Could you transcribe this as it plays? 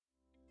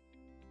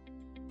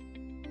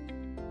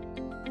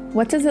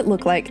What does it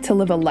look like to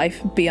live a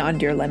life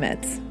beyond your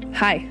limits?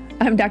 Hi,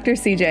 I'm Dr.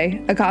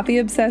 CJ, a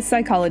coffee-obsessed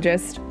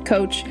psychologist,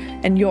 coach,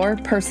 and your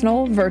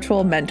personal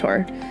virtual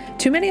mentor.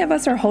 Too many of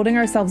us are holding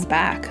ourselves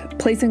back,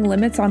 placing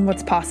limits on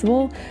what's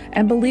possible,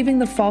 and believing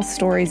the false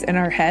stories in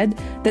our head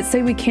that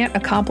say we can't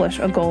accomplish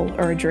a goal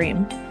or a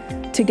dream.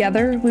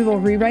 Together, we will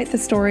rewrite the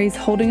stories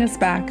holding us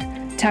back,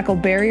 tackle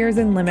barriers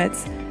and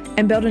limits,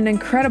 and build an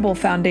incredible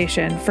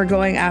foundation for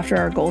going after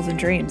our goals and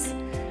dreams.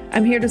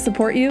 I'm here to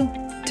support you,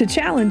 to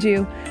challenge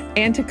you,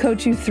 and to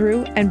coach you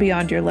through and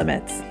beyond your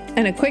limits.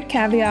 And a quick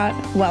caveat,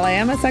 while I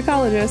am a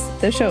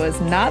psychologist, this show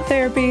is not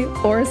therapy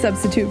or a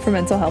substitute for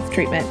mental health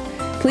treatment.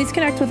 Please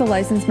connect with a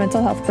licensed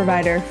mental health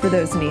provider for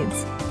those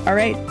needs. All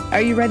right,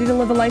 are you ready to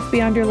live a life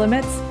beyond your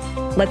limits?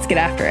 Let's get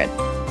after it.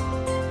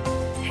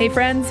 Hey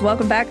friends,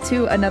 welcome back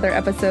to another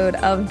episode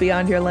of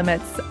Beyond Your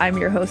Limits. I'm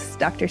your host,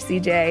 Dr.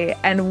 CJ,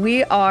 and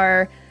we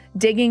are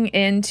digging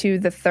into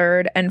the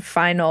third and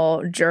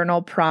final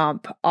journal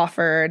prompt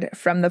offered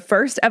from the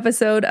first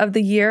episode of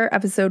the year,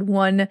 episode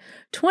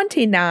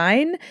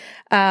 129.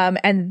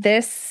 And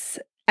this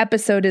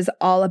episode is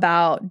all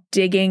about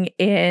digging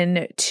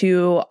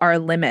into our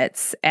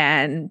limits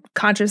and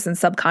conscious and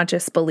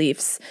subconscious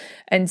beliefs.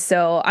 And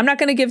so I'm not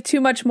going to give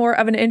too much more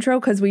of an intro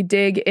because we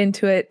dig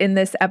into it in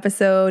this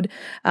episode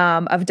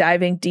of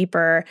diving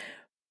deeper.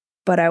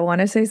 But I want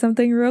to say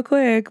something real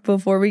quick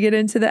before we get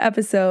into the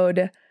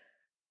episode.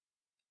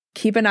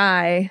 Keep an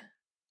eye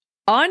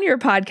on your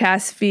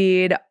podcast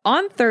feed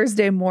on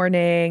Thursday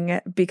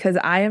morning because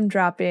I am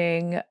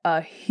dropping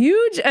a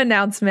huge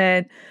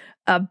announcement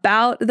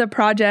about the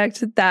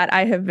project that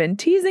I have been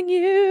teasing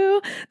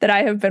you, that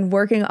I have been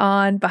working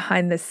on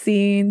behind the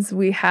scenes.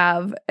 We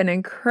have an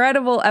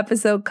incredible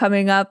episode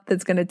coming up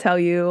that's going to tell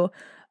you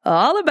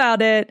all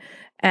about it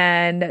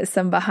and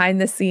some behind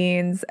the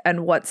scenes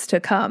and what's to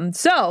come.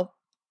 So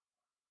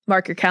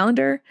mark your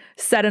calendar,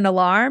 set an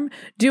alarm,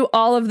 do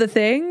all of the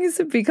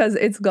things because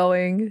it's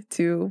going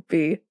to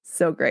be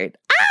so great.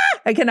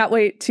 I cannot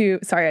wait to,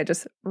 sorry, I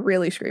just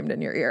really screamed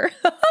in your ear.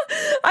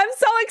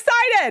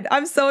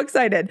 I'm so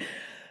excited.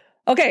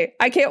 Okay,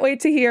 I can't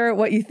wait to hear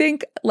what you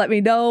think. Let me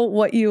know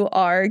what you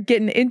are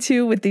getting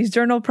into with these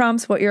journal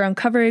prompts, what you're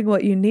uncovering,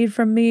 what you need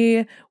from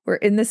me. We're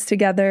in this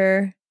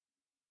together.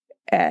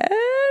 And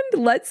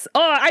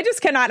I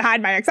just cannot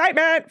hide my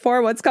excitement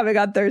for what's coming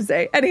on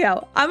Thursday.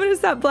 Anyhow, I'm going to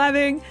stop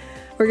blabbing.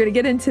 We're going to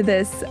get into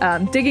this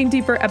digging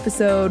deeper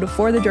episode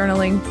for the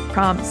journaling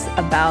prompts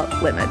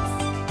about limits.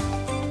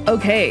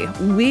 Okay,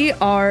 we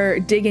are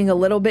digging a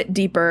little bit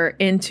deeper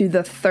into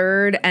the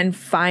third and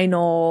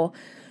final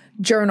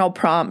journal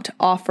prompt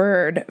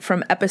offered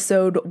from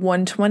episode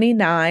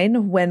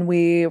 129 when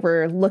we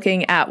were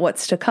looking at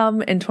what's to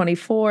come in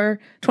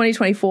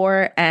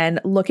 2024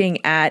 and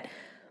looking at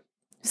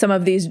some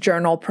of these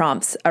journal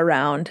prompts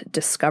around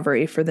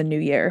discovery for the new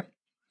year.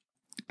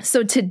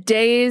 So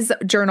today's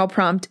journal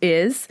prompt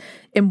is,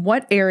 in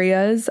what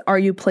areas are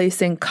you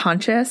placing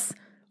conscious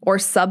or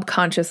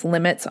subconscious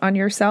limits on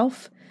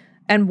yourself?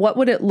 And what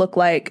would it look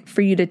like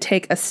for you to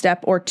take a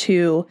step or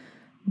two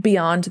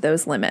beyond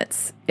those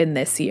limits in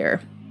this year?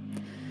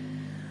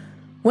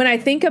 When I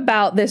think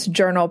about this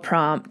journal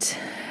prompt,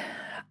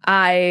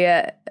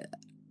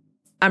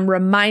 I'm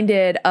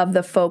reminded of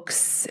the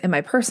folks in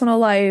my personal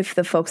life,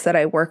 the folks that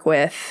I work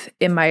with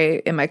in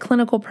my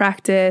clinical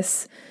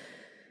practice,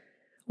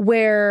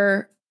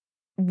 where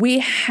we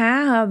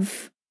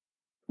have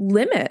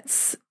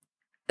limits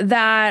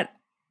that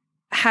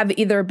have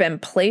either been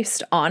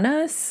placed on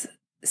us.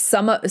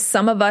 Some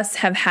of us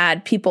have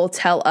had people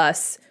tell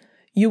us,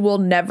 you will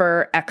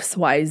never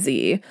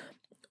XYZ,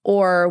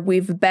 or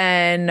we've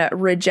been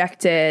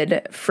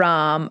rejected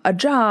from a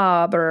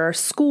job or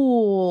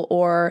school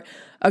or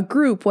a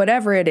group,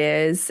 whatever it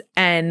is,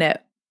 and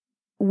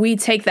we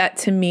take that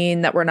to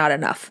mean that we're not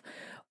enough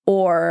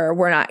or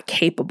we're not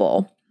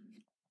capable.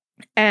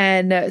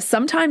 And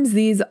sometimes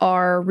these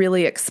are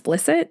really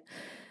explicit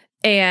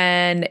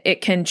and it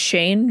can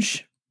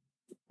change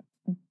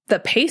the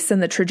pace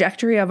and the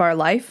trajectory of our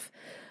life.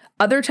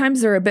 Other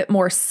times they're a bit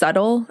more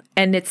subtle,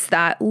 and it's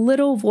that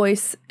little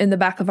voice in the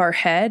back of our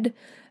head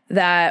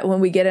that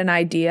when we get an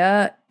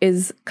idea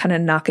is kind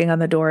of knocking on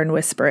the door and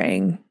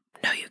whispering,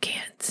 no, you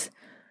can't.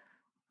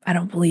 I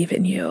don't believe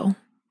in you.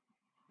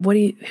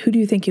 Who do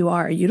you think you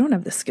are? You don't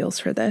have the skills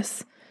for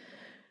this.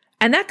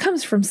 And that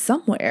comes from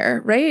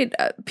somewhere, right?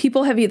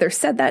 People have either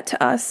said that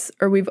to us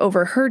or we've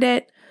overheard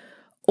it,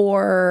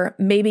 or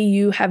maybe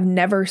you have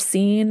never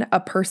seen a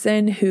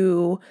person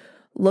who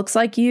looks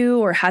like you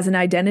or has an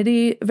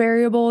identity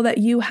variable that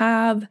you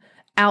have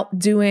out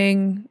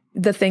doing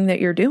the thing that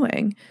you're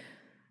doing.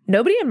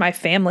 Nobody in my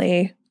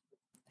family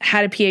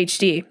had a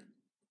PhD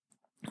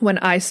when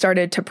I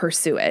started to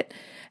pursue it.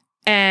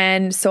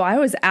 And so I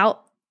was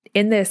out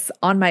in this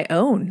on my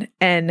own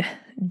and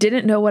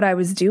didn't know what I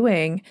was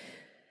doing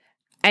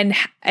and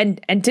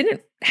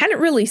hadn't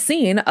really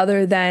seen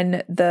other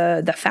than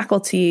the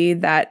faculty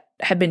that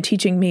had been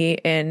teaching me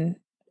in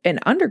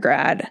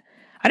undergrad.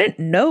 I didn't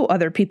know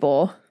other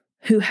people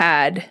who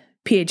had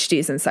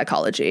PhDs in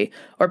psychology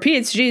or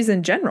PhDs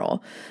in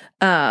general.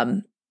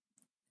 And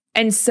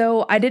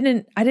so I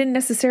didn't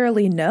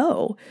necessarily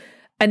know.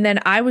 And then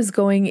I was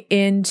going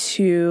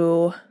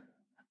into,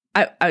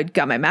 I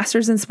got my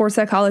master's in sports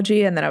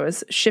psychology, and then I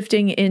was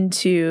shifting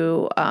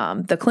into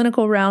the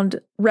clinical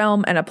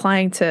realm and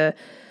applying to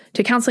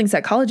counseling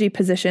psychology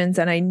positions.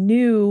 And I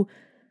knew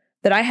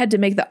that I had to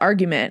make the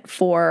argument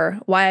for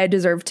why I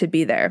deserved to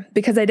be there,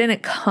 because I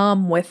didn't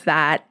come with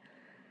that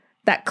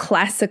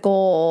classic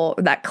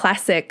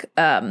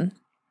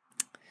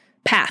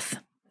path,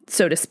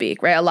 so to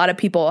speak, right? A lot of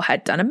people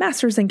had done a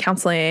master's in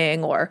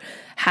counseling or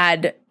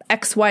had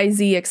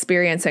XYZ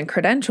experience and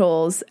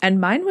credentials,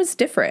 and mine was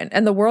different.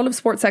 And the world of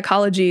sports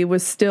psychology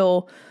was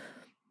still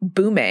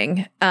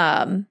booming.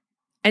 And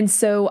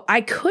so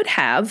I could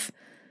have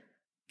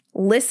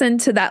listened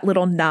to that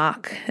little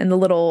knock and the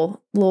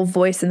little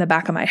voice in the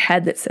back of my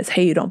head that says,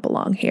 hey, you don't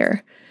belong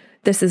here.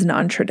 This is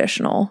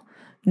non-traditional.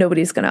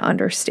 Nobody's going to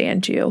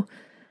understand you.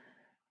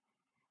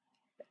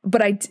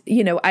 But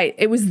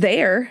it was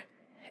there,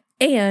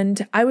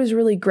 and I was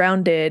really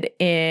grounded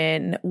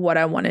in what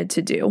I wanted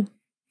to do.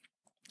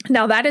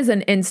 Now, that is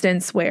an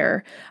instance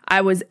where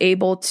I was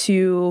able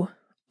to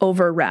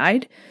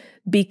override,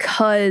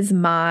 because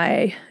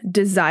my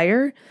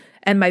desire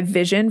and my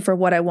vision for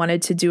what I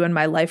wanted to do in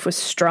my life was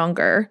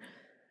stronger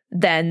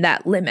than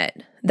that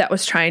limit that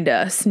was trying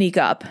to sneak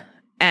up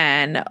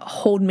and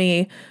hold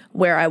me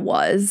where I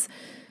was.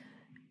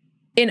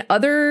 In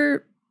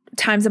other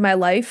times in my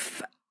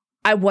life,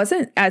 I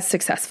wasn't as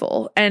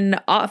successful. And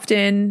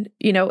often,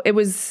 it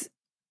was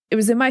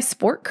in my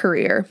sport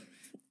career.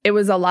 It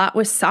was a lot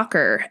with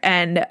soccer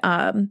and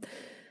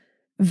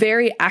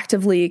very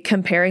actively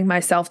comparing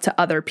myself to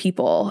other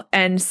people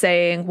and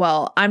saying,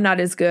 well, I'm not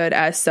as good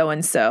as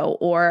so-and-so,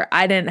 or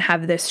I didn't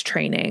have this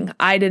training.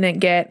 I didn't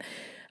get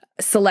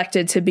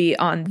selected to be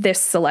on this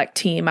select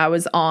team. I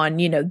was on,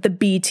 the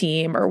B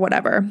team or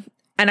whatever.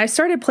 And I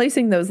started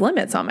placing those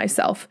limits on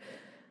myself.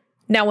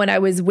 Now, when I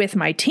was with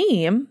my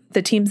team,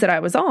 the teams that I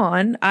was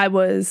on, I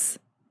was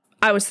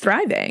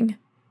thriving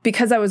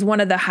because I was one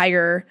of the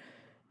higher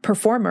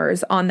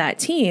performers on that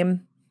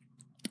team,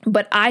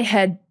 but I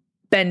had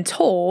been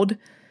told,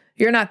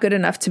 you're not good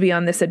enough to be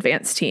on this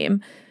advanced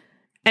team.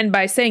 And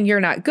by saying you're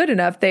not good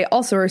enough, they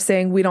also are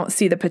saying we don't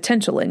see the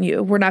potential in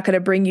you. We're not going to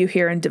bring you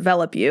here and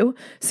develop you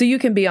so you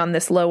can be on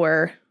this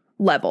lower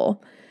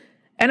level.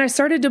 And I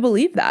started to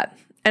believe that.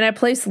 And I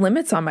placed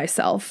limits on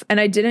myself. And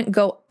I didn't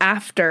go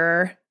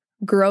after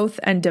growth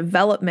and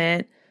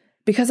development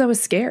because I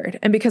was scared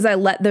and because I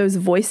let those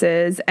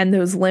voices and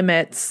those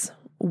limits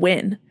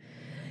win.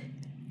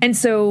 And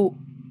so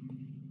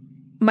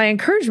my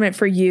encouragement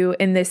for you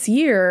in this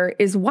year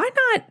is, why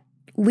not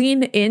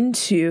lean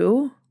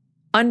into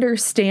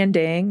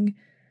understanding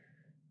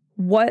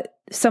what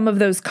some of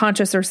those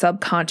conscious or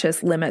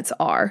subconscious limits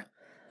are?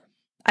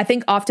 I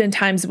think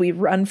oftentimes we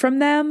run from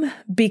them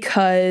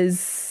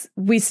because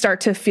we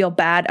start to feel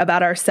bad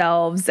about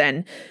ourselves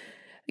and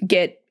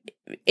get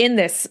in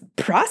this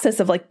process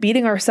of like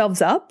beating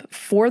ourselves up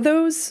for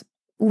those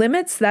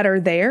limits that are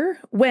there,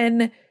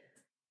 when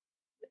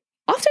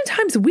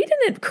oftentimes we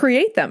didn't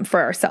create them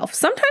for ourselves.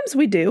 Sometimes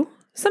we do,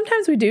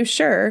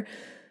 sure.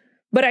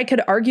 But I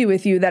could argue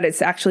with you that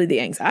it's actually the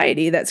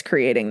anxiety that's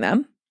creating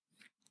them.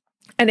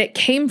 And it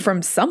came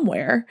from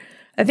somewhere.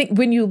 I think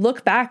when you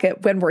look back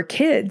at when we're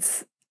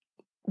kids,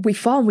 we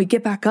fall and we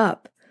get back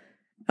up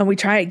and we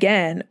try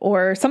again,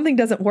 or something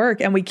doesn't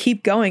work and we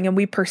keep going and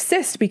we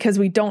persist because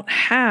we don't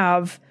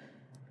have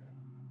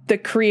the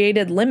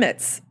created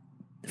limits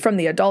from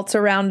the adults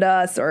around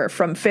us or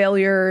from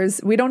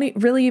failures. We don't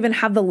really even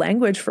have the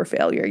language for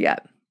failure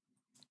yet.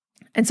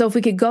 And so if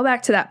we could go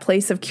back to that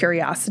place of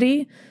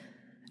curiosity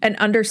and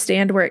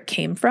understand where it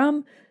came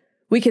from,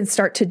 we can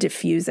start to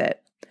diffuse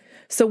it.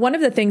 So one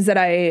of the things that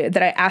I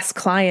ask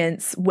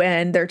clients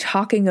when they're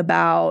talking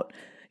about,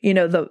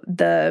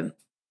 the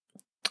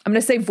I'm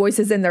going to say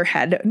voices in their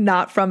head,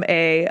 not from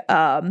a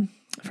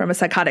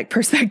psychotic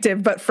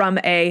perspective, but from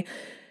a,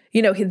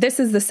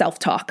 this is the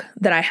self-talk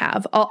that I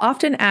have. I'll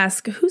often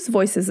ask, whose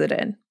voice is it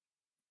in?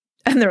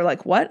 And they're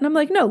like, what? And I'm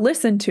like, no,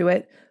 listen to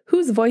it.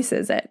 Whose voice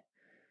is it?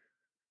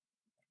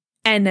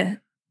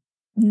 And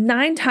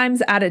 9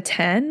 times out of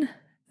 10,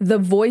 the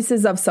voice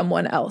is of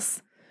someone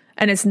else.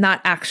 And it's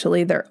not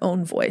actually their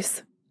own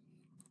voice.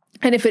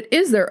 And if it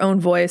is their own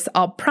voice,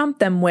 I'll prompt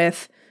them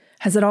with,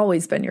 has it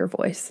always been your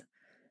voice?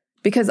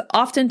 Because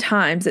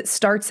oftentimes it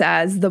starts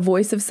as the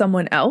voice of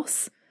someone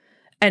else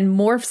and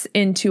morphs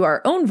into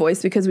our own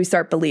voice because we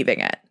start believing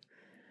it,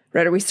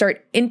 right? Or we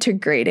start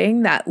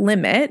integrating that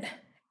limit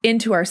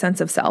into our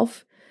sense of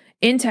self,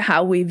 into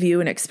how we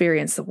view and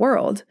experience the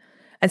world.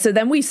 And so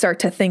then we start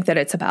to think that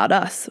it's about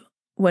us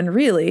when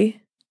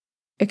really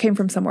it came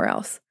from somewhere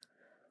else.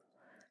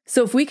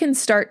 So if we can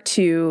start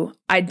to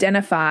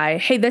identify,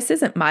 hey, this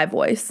isn't my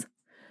voice.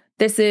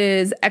 This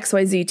is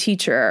XYZ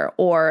teacher,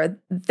 or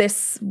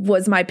this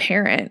was my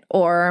parent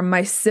or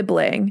my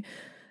sibling,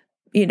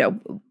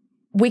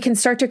 we can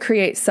start to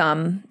create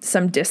some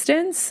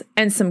distance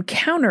and some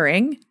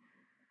countering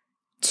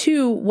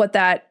to what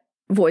that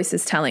voice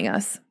is telling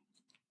us.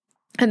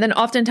 And then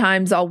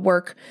oftentimes I'll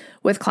work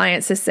with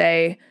clients to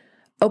say,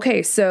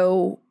 okay,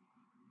 so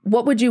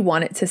what would you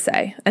want it to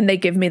say? And they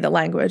give me the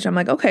language. I'm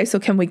like, okay, so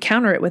can we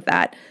counter it with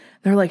that?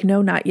 They're like,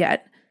 no, not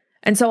yet.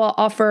 And so I'll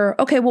offer,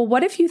 okay, well,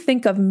 what if you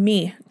think of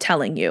me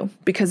telling you?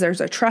 Because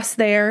there's a trust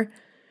there.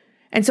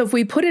 And so if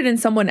we put it in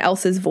someone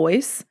else's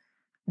voice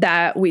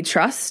that we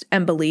trust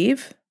and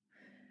believe,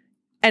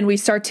 and we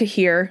start to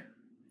hear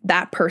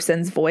that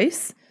person's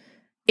voice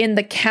in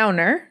the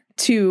counter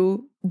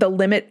to the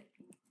limit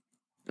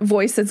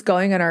voice that's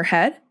going in our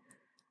head,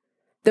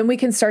 then we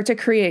can start to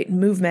create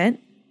movement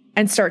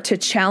and start to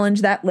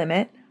challenge that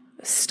limit,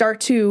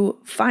 start to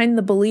find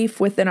the belief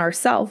within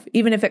ourselves,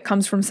 even if it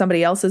comes from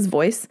somebody else's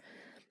voice.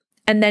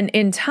 And then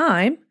in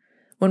time,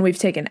 when we've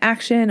taken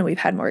action and we've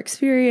had more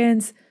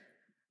experience,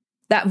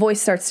 that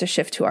voice starts to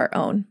shift to our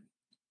own.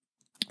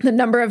 The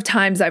number of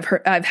times I've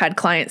had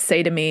clients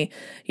say to me,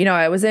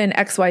 I was in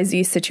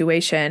XYZ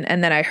situation,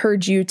 and then I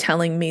heard you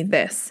telling me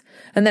this.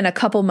 And then a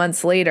couple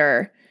months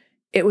later,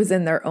 it was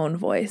in their own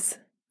voice.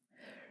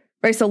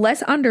 Right? So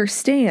let's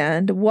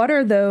understand what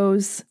are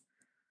those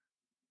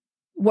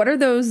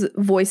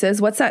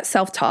voices? What's that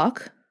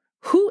self-talk?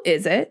 Who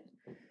is it?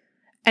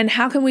 And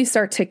how can we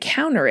start to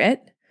counter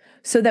it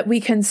so that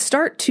we can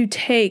start to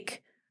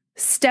take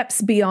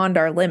steps beyond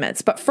our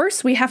limits? But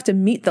first, we have to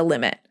meet the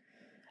limit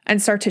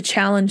and start to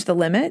challenge the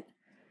limit.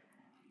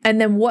 And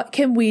then what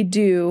can we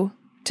do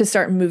to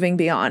start moving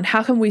beyond?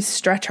 How can we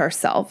stretch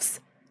ourselves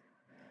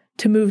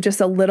to move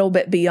just a little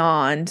bit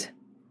beyond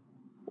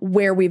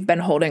where we've been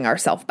holding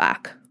ourselves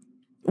back,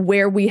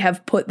 where we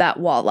have put that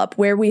wall up,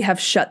 where we have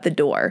shut the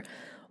door?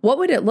 What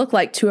would it look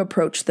like to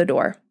approach the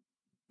door?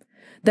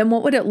 Then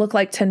what would it look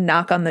like to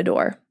knock on the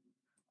door?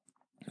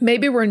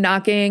 Maybe we're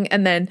knocking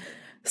and then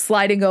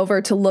sliding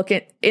over to look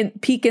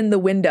peek in the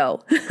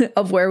window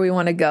of where we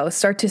want to go,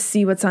 start to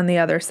see what's on the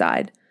other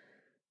side.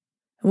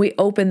 We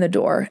open the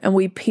door and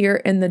we peer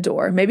in the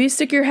door. Maybe you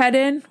stick your head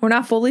in. We're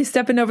not fully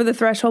stepping over the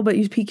threshold, but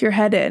you peek your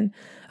head in.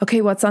 Okay,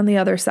 what's on the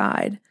other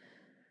side?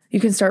 You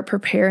can start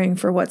preparing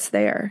for what's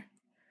there.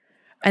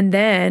 And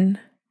then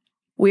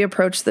we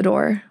approach the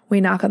door. We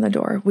knock on the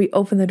door. We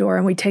open the door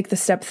and we take the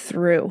step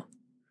through.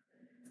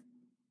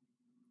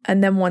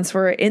 And then once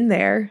we're in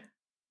there,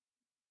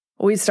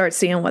 we start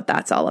seeing what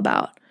that's all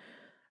about,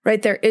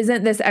 right? There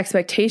isn't this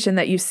expectation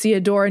that you see a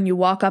door and you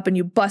walk up and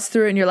you bust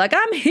through it and you're like,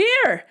 I'm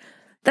here.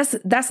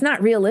 That's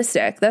not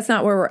realistic. That's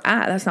not where we're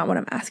at. That's not what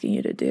I'm asking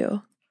you to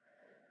do.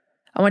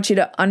 I want you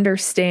to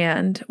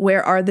understand,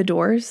 where are the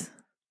doors?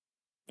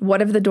 What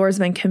have the doors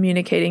been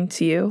communicating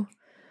to you?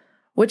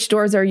 Which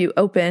doors are you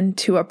open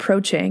to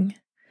approaching?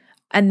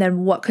 And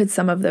then what could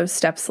some of those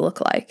steps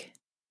look like?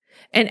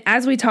 And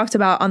as we talked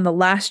about on the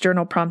last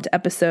journal prompt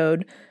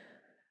episode,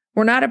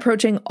 we're not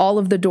approaching all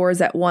of the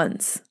doors at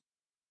once.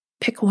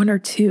 Pick one or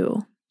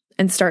two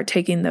and start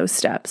taking those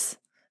steps.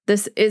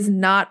 This is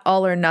not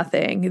all or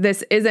nothing.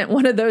 This isn't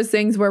one of those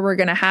things where we're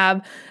going to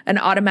have an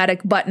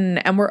automatic button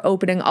and we're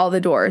opening all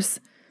the doors.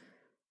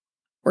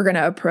 We're going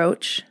to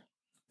approach.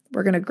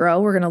 We're going to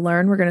grow. We're going to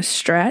learn. We're going to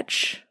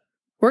stretch.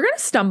 We're going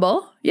to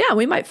stumble. Yeah,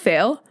 we might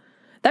fail.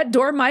 That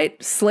door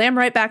might slam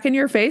right back in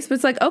your face, but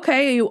it's like,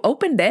 okay, you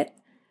opened it.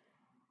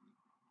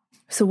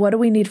 So what do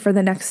we need for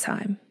the next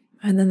time?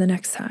 And then the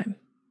next time.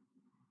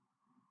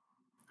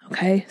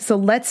 Okay, so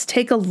let's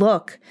take a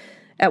look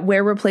at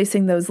where we're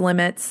placing those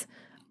limits,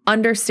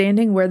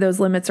 understanding where those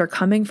limits are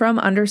coming from,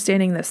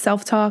 understanding the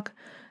self-talk,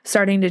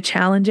 starting to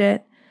challenge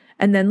it,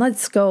 and then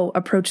let's go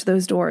approach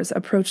those doors,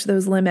 approach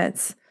those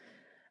limits,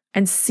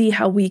 and see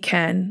how we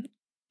can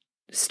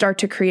start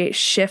to create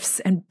shifts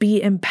and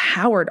be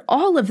empowered.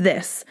 All of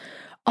this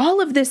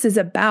is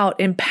about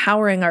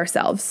empowering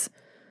ourselves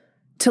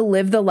to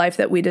live the life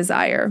that we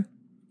desire,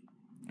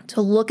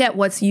 to look at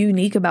what's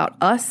unique about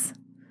us,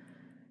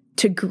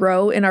 to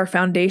grow in our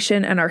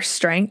foundation and our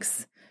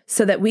strengths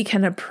so that we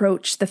can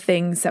approach the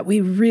things that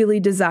we really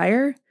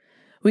desire.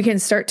 We can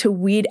start to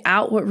weed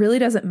out what really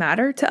doesn't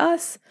matter to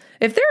us.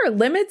 If there are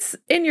limits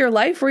in your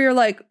life where you're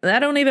like, that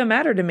don't even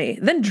matter to me,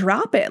 then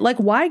drop it. Like,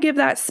 why give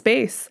that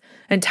space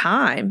and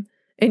time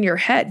in your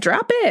head?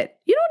 Drop it.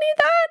 You don't need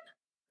that.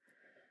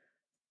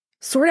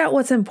 Sort out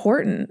what's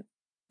important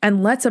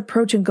and let's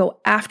approach and go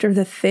after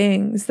the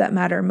things that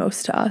matter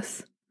most to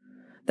us,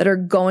 that are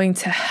going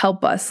to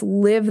help us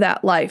live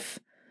that life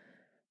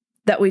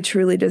that we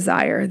truly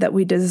desire, that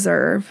we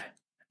deserve,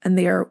 and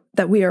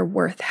that we are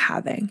worth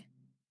having.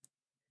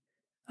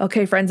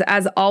 Okay, friends,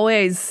 as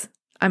always,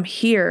 I'm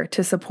here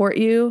to support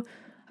you.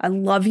 I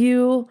love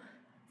you.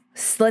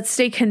 Let's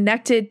stay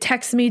connected.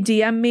 Text me,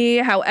 DM me,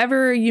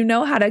 however you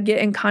know how to get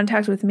in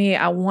contact with me.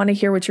 I want to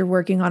hear what you're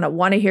working on. I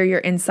want to hear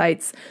your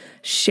insights.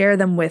 Share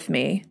them with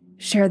me.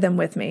 Share them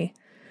with me.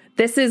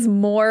 This is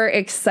more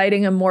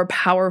exciting and more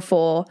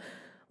powerful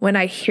when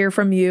I hear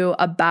from you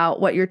about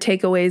what your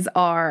takeaways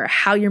are,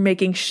 how you're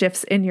making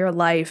shifts in your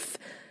life.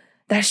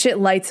 that shit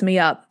lights me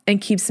up and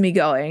keeps me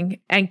going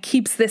and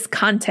keeps this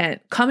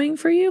content coming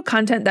for you,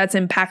 content that's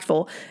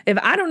impactful. If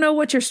I don't know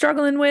what you're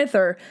struggling with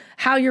or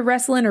how you're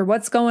wrestling or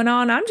what's going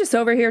on, I'm just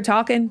over here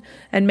talking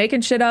and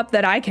making shit up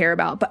that I care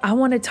about. But I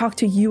want to talk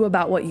to you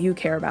about what you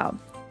care about.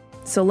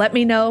 So let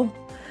me know.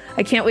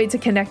 I can't wait to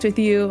connect with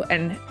you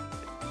and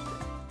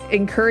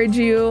encourage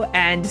you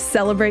and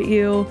celebrate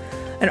you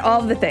and all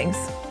of the things.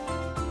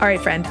 All right,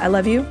 friend, I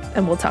love you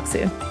and we'll talk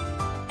soon.